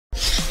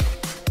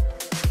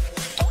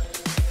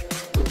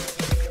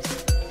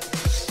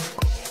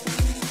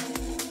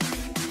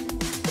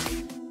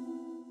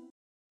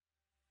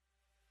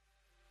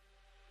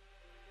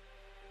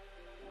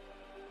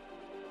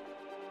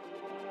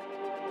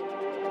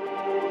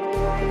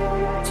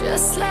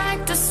Just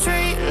like the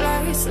street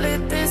lights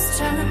lit this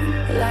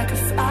town, like a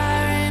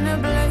fire in a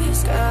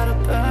blaze, gotta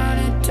burn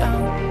it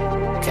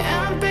down.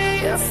 Can't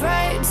be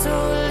afraid to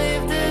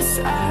leave this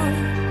out.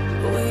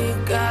 We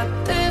got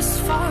this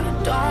far,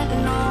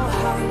 don't know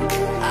how.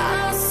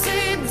 I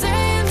see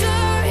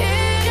danger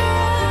in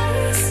your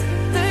eyes.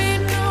 They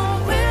know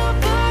we'll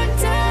burn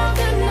down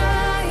the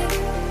night.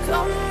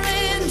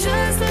 Coming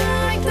just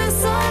like the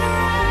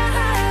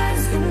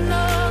sunrise. You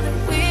know that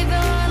we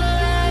gonna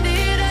let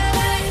it out.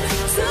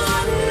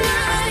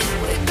 Tonight,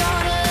 we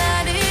gonna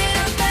let it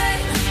out.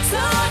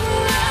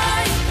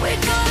 Tonight, we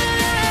gonna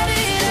let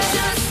it out.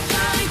 Just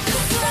like the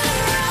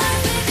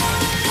sunrise, we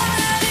gonna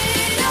let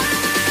it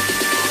out.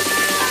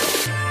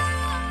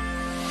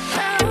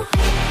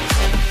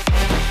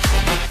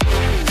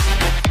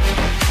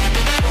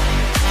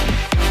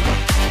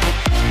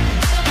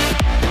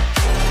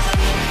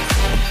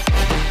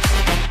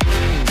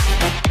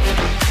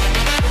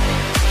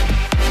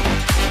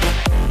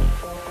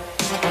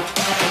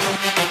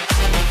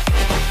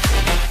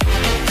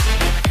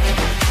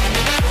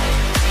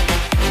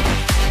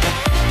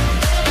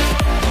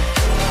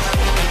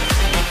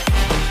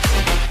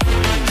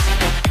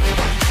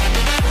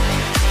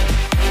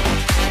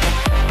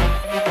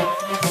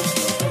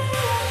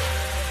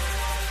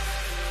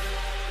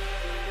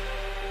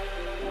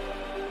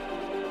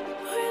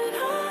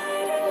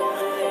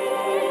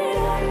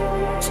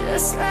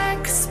 Just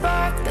like a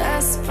spark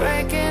that's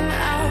breaking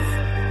out.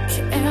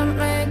 Can't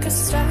make a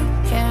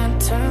stop,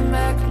 can't turn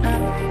back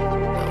now.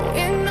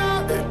 We know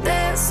that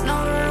there's no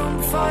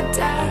room for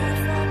doubt.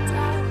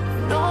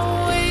 No,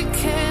 we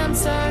can't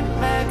turn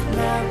back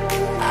now.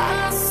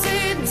 I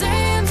see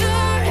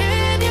danger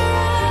in your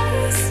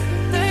eyes.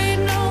 They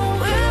know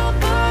we'll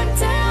burn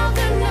down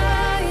the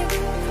night.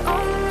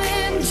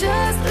 Coming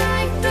just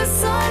like the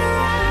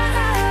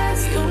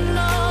sunrise. You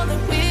know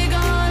that we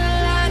gonna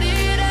let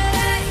it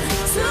out.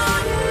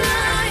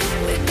 Tonight,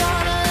 we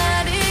gonna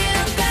let it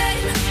out.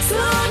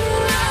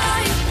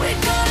 Tonight, we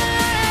gonna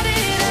let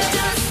it out.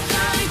 Just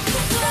like the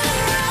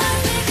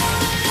sunrise, we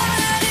gonna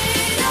let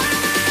it out.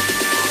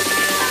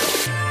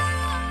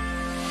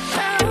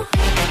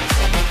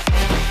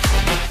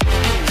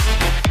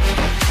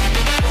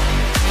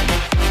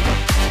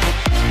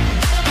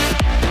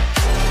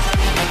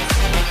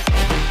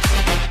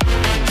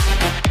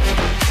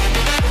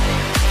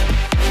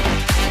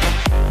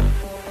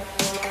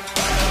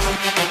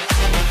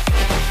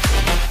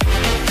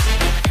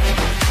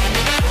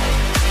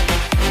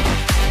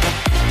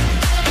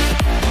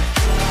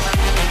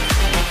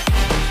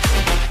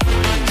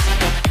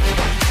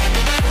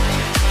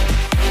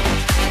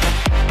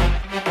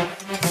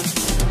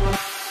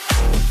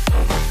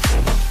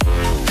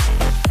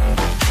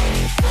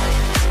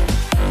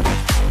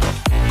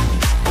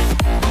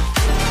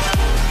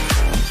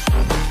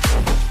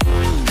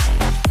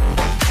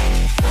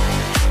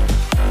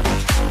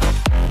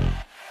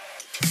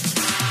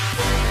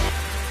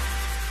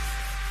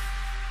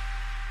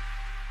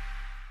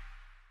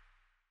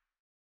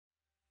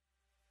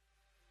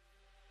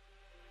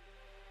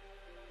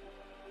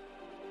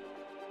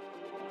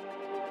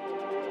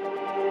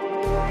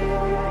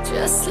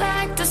 Just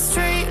like the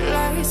street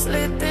lights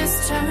lit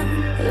this town,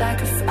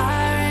 like a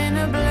fire in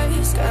a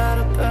blaze,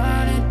 gotta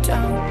burn it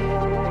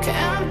down.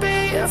 Can't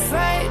be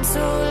afraid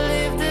to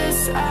leave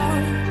this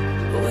out.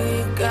 We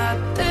got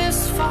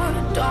this far,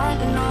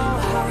 don't know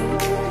how.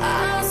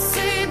 I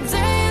see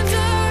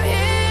danger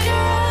in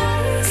your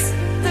eyes.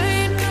 They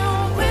know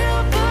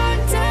we'll burn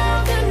down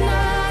the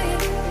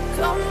night.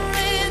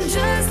 Coming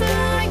just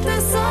like the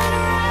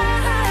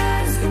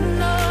sunrise. You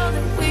know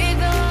that we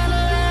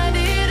gonna let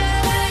it out.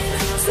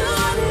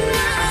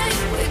 Tonight,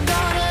 we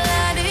gonna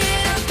let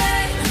it out.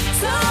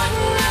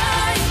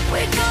 Tonight,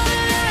 we gonna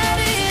let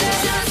it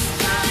out. Just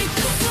like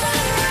the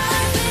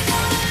sunrise, we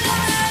gonna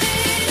let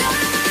it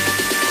out.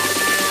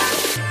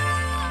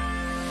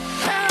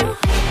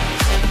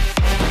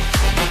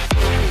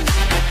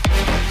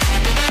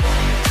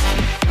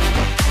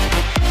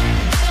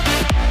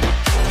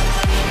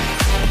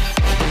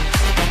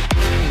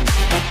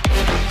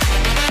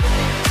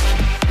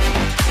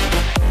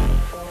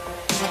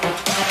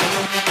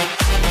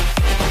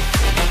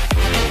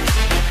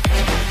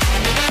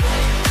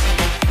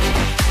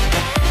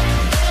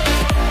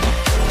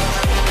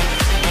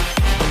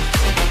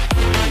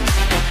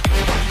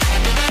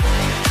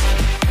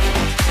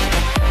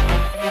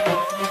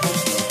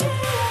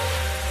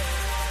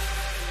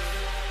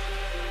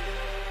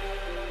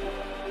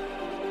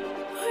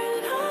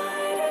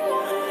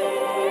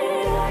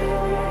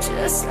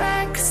 Just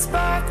like a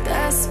spark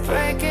that's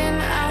breaking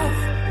out.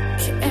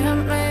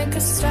 Can't make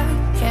a stop,